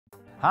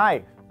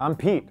Hi, I'm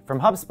Pete from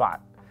HubSpot,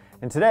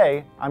 and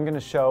today I'm going to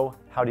show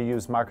how to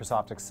use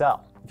Microsoft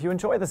Excel. If you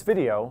enjoy this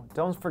video,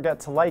 don't forget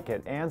to like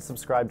it and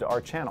subscribe to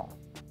our channel.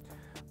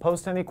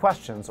 Post any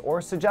questions or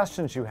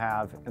suggestions you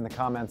have in the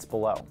comments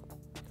below.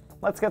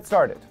 Let's get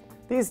started.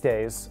 These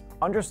days,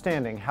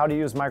 understanding how to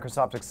use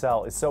Microsoft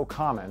Excel is so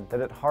common that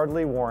it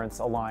hardly warrants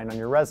a line on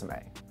your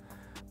resume.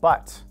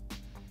 But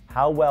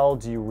how well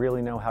do you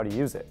really know how to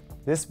use it?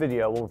 This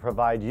video will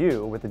provide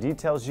you with the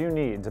details you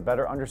need to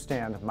better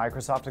understand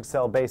Microsoft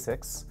Excel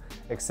basics,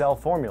 Excel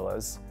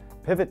formulas,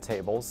 pivot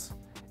tables,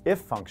 if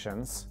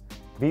functions,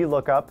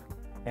 V-Lookup,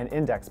 and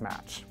index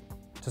match.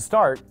 To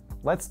start,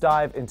 let's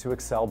dive into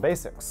Excel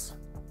basics.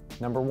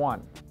 Number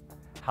 1,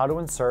 how to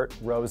insert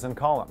rows and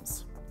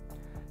columns.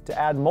 To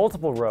add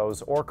multiple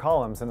rows or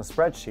columns in a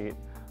spreadsheet,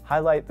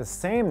 highlight the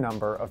same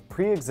number of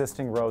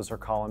pre-existing rows or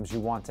columns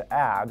you want to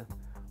add,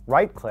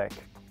 right-click,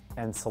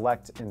 and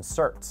select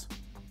Insert.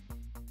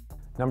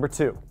 Number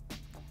 2,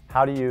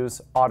 how to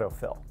use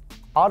Autofill.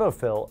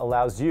 Autofill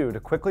allows you to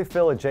quickly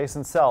fill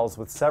adjacent cells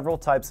with several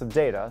types of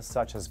data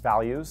such as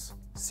values,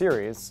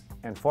 series,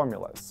 and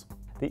formulas.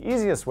 The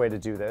easiest way to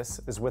do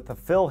this is with the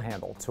Fill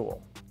Handle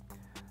tool.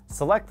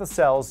 Select the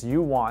cells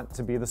you want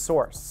to be the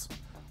source.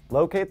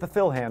 Locate the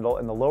fill handle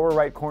in the lower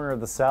right corner of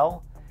the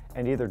cell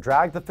and either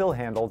drag the fill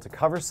handle to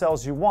cover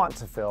cells you want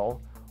to fill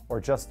or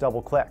just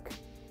double-click.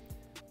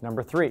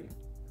 Number 3,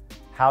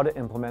 how to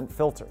implement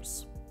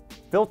filters.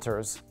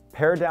 Filters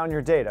pare down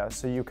your data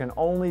so you can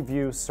only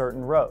view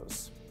certain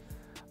rows.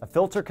 A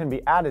filter can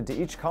be added to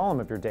each column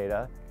of your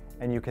data,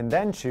 and you can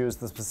then choose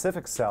the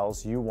specific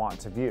cells you want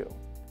to view.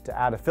 To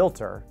add a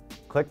filter,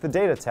 click the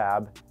Data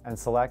tab and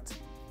select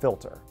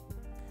Filter.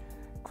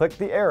 Click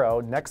the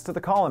arrow next to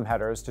the column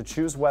headers to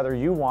choose whether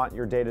you want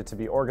your data to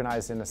be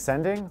organized in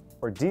ascending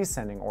or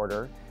descending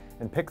order,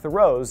 and pick the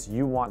rows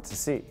you want to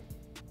see.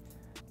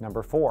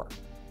 Number 4,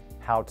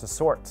 how to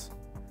sort.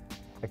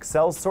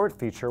 Excel's sort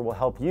feature will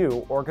help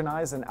you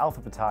organize and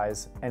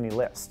alphabetize any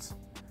list.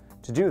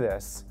 To do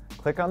this,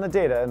 click on the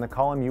data in the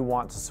column you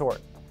want to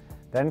sort.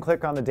 Then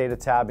click on the Data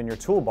tab in your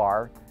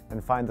toolbar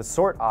and find the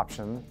Sort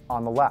option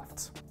on the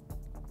left.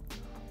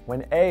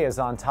 When A is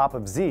on top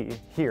of Z,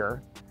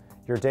 here,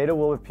 your data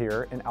will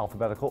appear in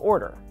alphabetical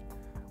order.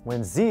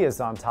 When Z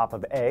is on top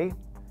of A,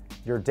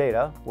 your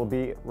data will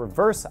be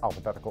reverse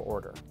alphabetical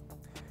order.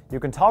 You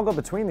can toggle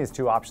between these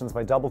two options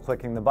by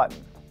double-clicking the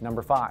button.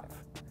 Number 5,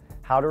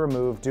 how to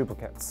remove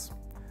duplicates.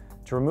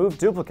 To remove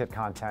duplicate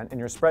content in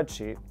your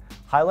spreadsheet,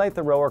 highlight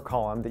the row or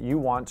column that you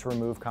want to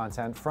remove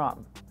content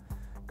from.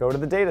 Go to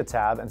the Data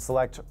tab and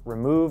select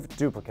Remove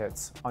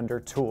Duplicates under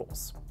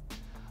Tools.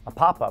 A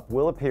pop-up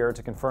will appear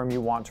to confirm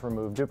you want to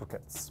remove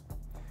duplicates.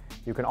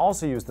 You can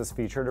also use this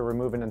feature to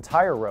remove an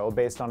entire row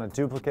based on a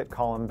duplicate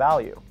column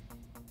value.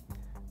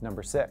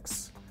 Number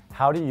 6,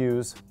 how to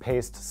use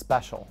Paste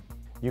Special.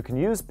 You can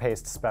use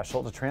Paste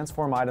Special to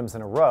transform items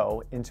in a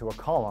row into a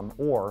column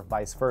or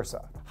vice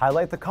versa.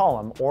 Highlight the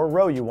column or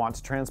row you want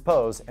to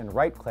transpose and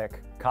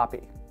right-click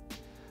Copy.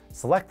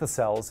 Select the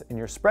cells in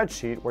your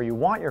spreadsheet where you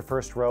want your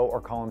first row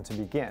or column to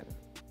begin.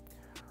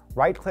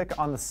 Right-click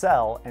on the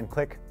cell and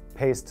click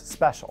Paste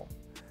Special.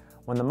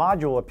 When the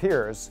module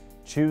appears,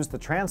 choose the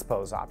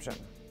Transpose option.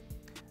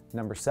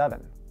 Number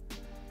 7,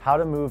 how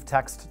to move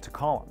text to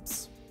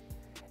columns.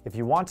 If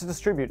you want to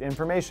distribute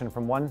information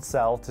from one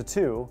cell to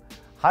two,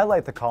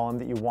 highlight the column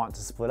that you want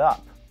to split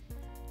up.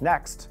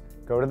 Next,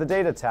 go to the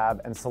Data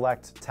tab and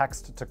select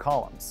Text to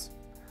Columns.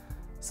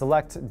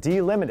 Select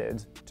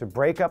Delimited to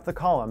break up the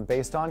column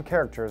based on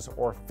characters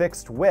or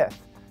Fixed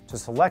Width to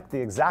select the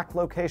exact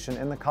location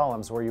in the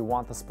columns where you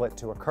want the split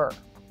to occur.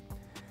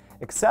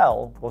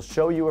 Excel will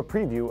show you a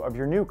preview of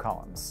your new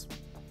columns.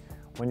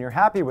 When you're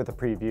happy with the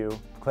preview,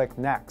 click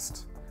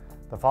Next.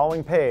 The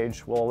following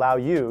page will allow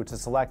you to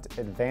select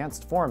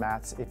advanced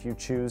formats if you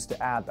choose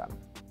to add them.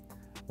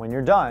 When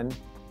you're done,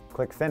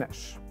 click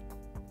Finish.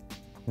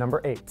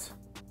 Number 8,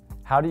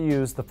 how to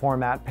use the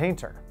Format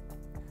Painter.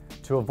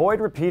 To avoid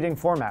repeating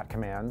format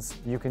commands,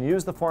 you can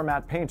use the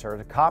Format Painter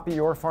to copy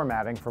your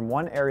formatting from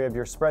one area of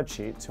your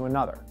spreadsheet to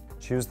another.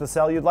 Choose the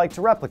cell you'd like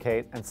to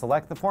replicate and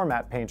select the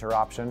Format Painter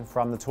option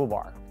from the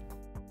toolbar.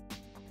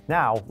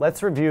 Now,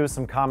 let's review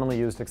some commonly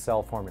used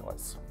Excel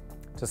formulas.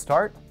 To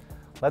start,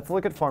 let's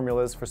look at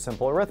formulas for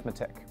simple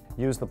arithmetic.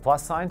 Use the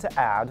plus sign to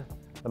add,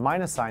 the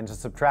minus sign to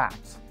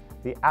subtract,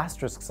 the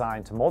asterisk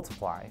sign to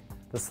multiply,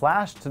 the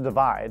slash to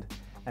divide,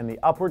 and the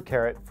upward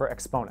caret for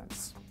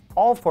exponents.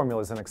 All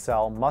formulas in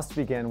Excel must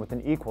begin with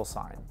an equal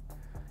sign.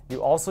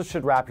 You also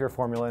should wrap your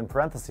formula in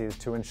parentheses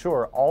to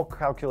ensure all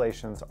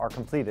calculations are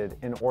completed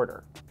in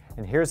order.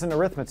 And here's an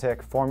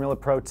arithmetic formula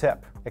pro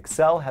tip.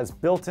 Excel has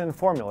built-in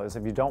formulas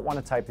if you don't want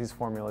to type these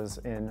formulas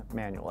in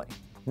manually.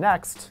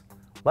 Next,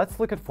 let's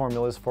look at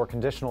formulas for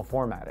conditional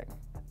formatting.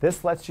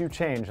 This lets you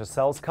change a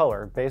cell's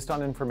color based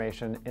on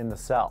information in the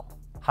cell.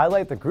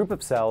 Highlight the group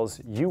of cells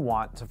you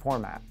want to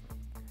format.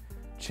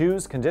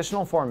 Choose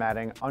Conditional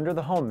Formatting under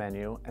the Home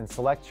menu and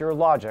select your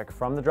logic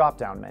from the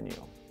drop-down menu.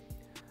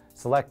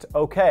 Select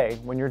OK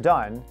when you're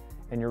done,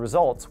 and your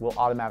results will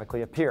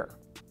automatically appear.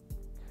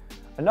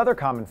 Another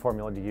common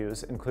formula to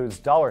use includes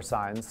dollar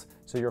signs,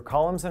 so your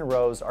columns and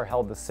rows are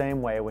held the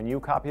same way when you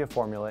copy a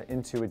formula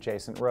into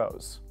adjacent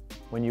rows.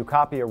 When you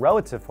copy a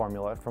relative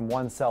formula from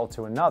one cell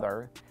to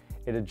another,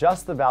 it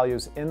adjusts the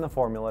values in the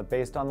formula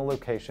based on the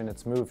location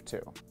it's moved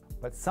to.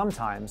 But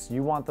sometimes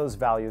you want those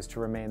values to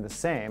remain the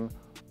same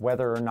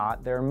whether or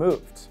not they're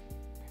moved.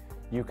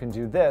 You can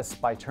do this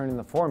by turning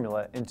the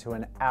formula into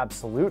an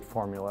absolute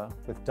formula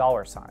with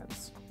dollar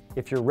signs.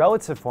 If your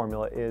relative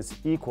formula is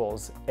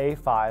equals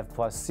A5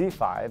 plus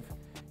C5,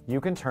 you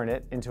can turn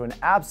it into an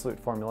absolute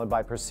formula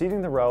by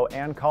preceding the row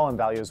and column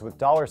values with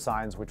dollar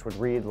signs, which would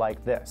read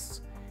like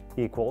this: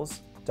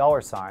 equals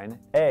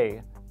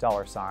 $A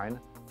 $5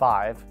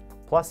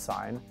 plus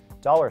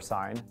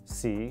sign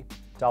 $C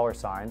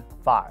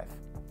 $5.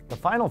 The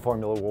final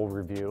formula we'll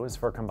review is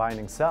for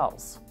combining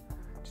cells.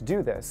 To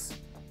do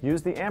this,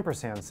 use the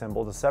ampersand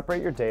symbol to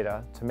separate your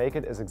data to make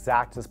it as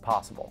exact as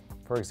possible.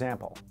 For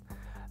example,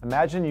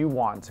 imagine you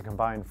want to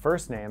combine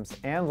first names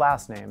and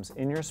last names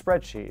in your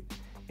spreadsheet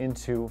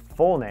into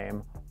full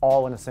name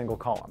all in a single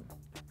column.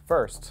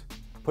 First,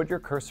 put your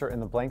cursor in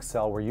the blank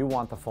cell where you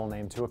want the full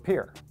name to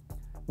appear.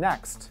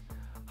 Next,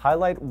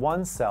 highlight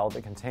one cell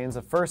that contains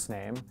a first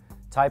name,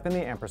 type in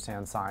the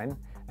ampersand sign,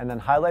 and then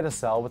highlight a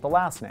cell with the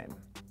last name.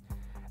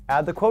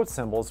 Add the quote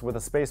symbols with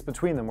a space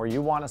between them where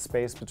you want a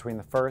space between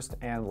the first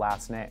and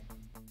last name.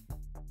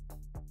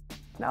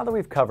 Now that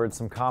we've covered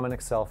some common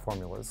Excel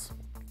formulas,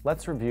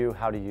 let's review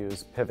how to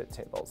use pivot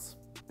tables.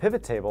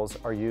 Pivot tables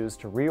are used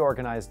to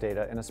reorganize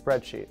data in a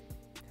spreadsheet.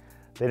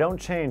 They don't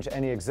change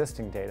any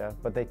existing data,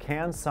 but they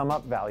can sum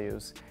up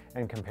values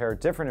and compare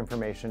different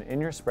information in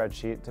your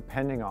spreadsheet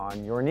depending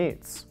on your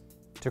needs.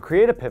 To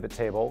create a pivot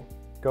table,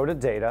 go to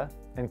Data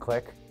and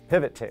click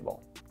Pivot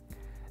Table.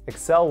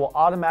 Excel will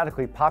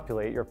automatically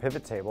populate your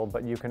pivot table,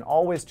 but you can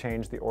always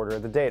change the order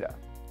of the data.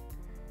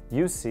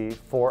 You see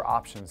 4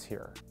 options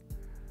here.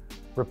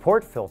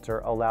 Report Filter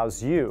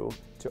allows you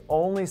to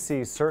only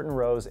see certain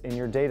rows in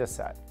your data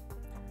set.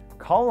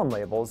 Column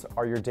labels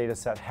are your data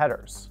set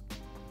headers.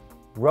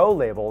 Row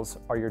labels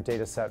are your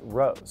data set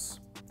rows.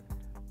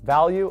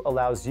 Value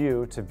allows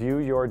you to view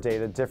your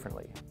data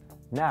differently.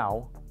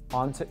 Now,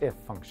 on to if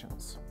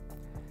functions.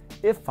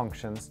 If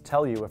functions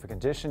tell you if a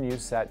condition you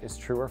set is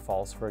true or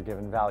false for a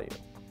given value.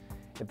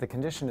 If the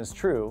condition is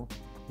true,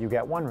 you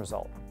get one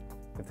result.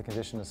 If the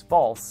condition is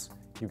false,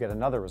 you get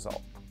another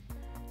result.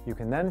 You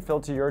can then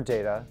filter your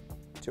data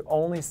to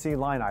only see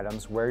line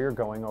items where you're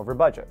going over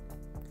budget.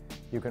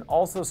 You can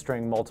also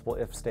string multiple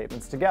if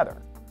statements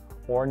together,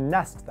 or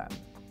nest them.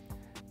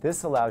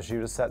 This allows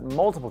you to set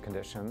multiple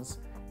conditions,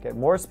 get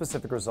more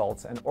specific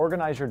results, and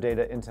organize your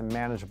data into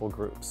manageable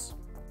groups.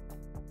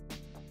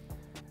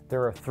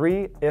 There are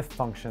 3 if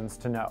functions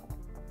to know.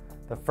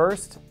 The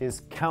first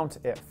is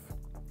COUNTIF.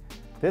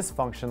 This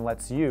function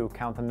lets you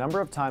count the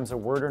number of times a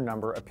word or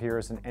number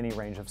appears in any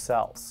range of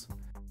cells.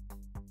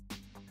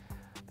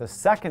 The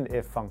second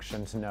if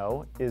function to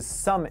know is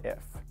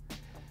SUMIF.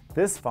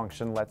 This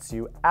function lets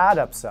you add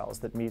up cells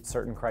that meet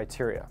certain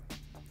criteria.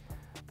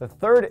 The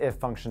third if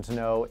function to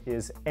know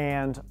is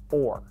AND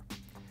OR.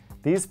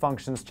 These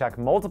functions check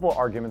multiple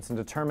arguments and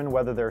determine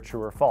whether they're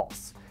true or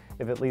false.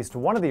 If at least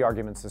one of the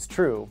arguments is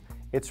true,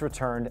 it's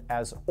returned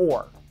as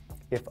OR.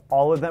 If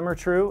all of them are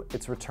true,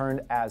 it's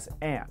returned as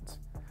AND.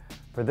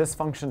 For this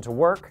function to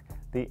work,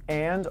 the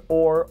AND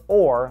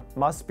or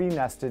must be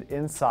nested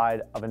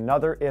inside of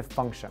another if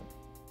function.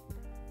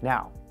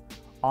 Now,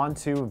 on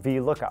to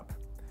V-Lookup.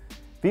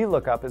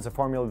 V-Lookup is a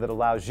formula that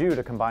allows you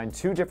to combine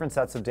 2 different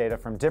sets of data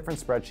from different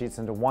spreadsheets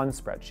into one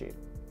spreadsheet.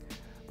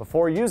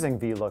 Before using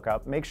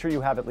V-Lookup, make sure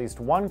you have at least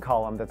one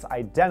column that's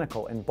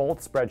identical in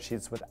both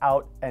spreadsheets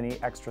without any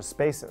extra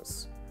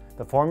spaces.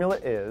 The formula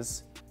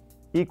is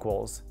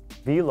equals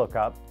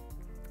V-Lookup,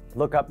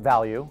 lookup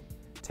value,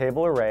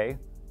 table array,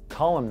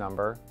 column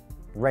number,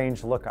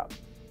 range lookup.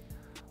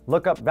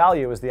 Lookup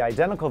value is the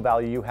identical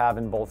value you have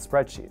in both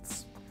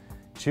spreadsheets.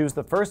 Choose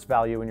the first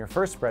value in your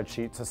first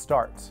spreadsheet to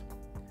start.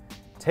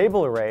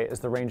 Table array is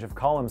the range of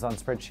columns on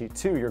spreadsheet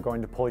 2 you're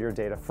going to pull your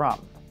data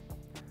from.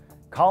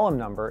 Column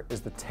number is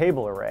the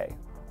table array,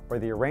 or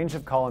the range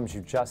of columns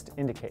you just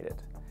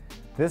indicated.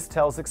 This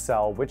tells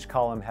Excel which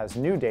column has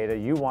new data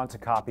you want to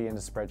copy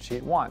into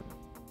spreadsheet 1.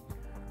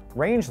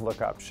 Range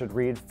lookup should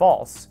read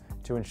false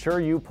to ensure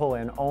you pull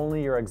in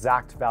only your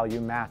exact value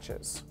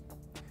matches.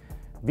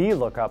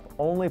 V-Lookup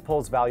only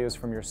pulls values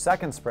from your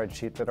second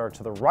spreadsheet that are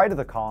to the right of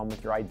the column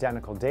with your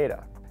identical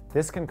data.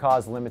 This can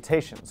cause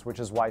limitations, which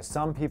is why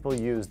some people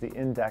use the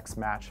index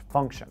match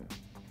function.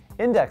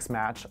 Index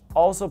match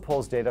also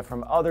pulls data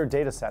from other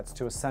datasets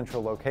to a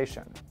central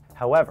location.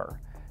 However,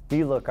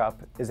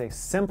 V-Lookup is a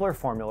simpler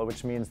formula,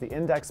 which means the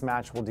index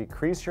match will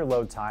decrease your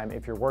load time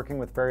if you're working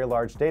with very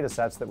large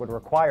datasets that would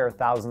require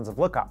thousands of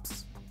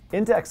lookups.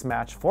 Index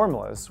match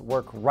formulas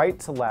work right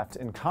to left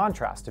in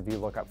contrast to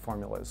V-Lookup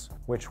formulas,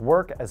 which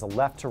work as a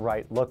left to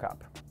right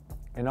lookup.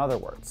 In other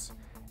words,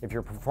 if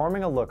you're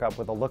performing a lookup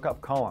with a lookup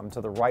column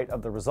to the right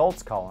of the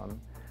results column,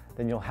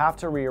 then you'll have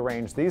to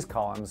rearrange these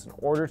columns in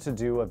order to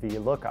do a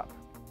V-Lookup.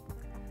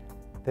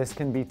 This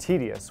can be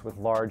tedious with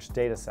large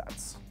data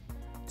sets.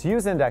 To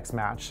use index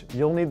match,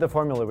 you'll need the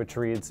formula which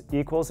reads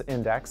equals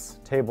index,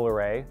 table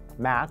array,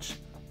 match,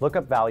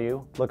 lookup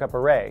value, lookup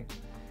array.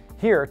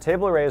 Here,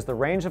 table array is the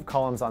range of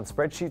columns on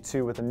spreadsheet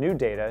 2 with the new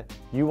data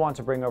you want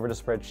to bring over to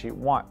spreadsheet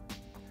 1.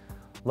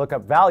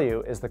 Lookup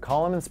value is the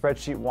column in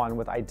spreadsheet 1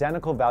 with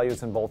identical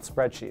values in both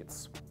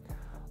spreadsheets.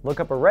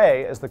 Lookup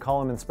array is the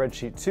column in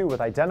spreadsheet 2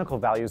 with identical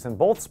values in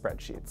both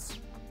spreadsheets.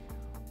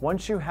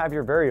 Once you have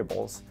your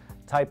variables,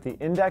 type the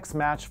index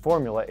match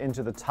formula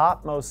into the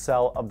topmost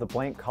cell of the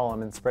blank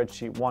column in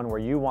spreadsheet 1 where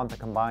you want the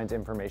combined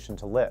information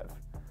to live.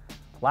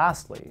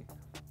 Lastly,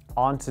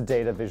 on to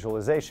data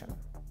visualization.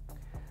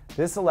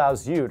 This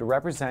allows you to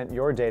represent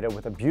your data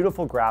with a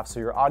beautiful graph so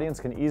your audience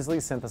can easily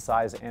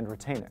synthesize and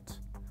retain it.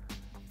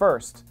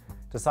 First,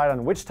 decide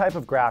on which type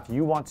of graph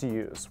you want to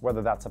use,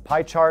 whether that's a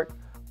pie chart,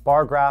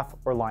 bar graph,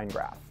 or line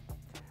graph.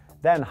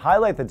 Then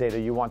highlight the data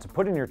you want to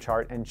put in your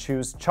chart and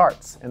choose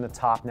Charts in the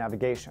top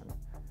navigation.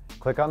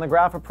 Click on the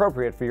graph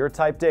appropriate for your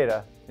type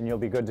data and you'll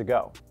be good to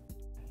go.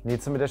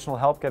 Need some additional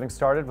help getting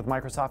started with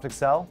Microsoft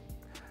Excel?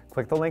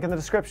 Click the link in the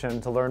description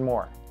to learn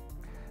more.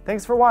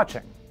 Thanks for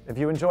watching. If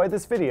you enjoyed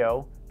this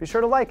video, be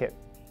sure to like it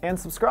and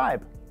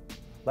subscribe.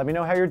 Let me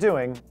know how you're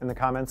doing in the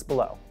comments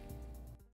below.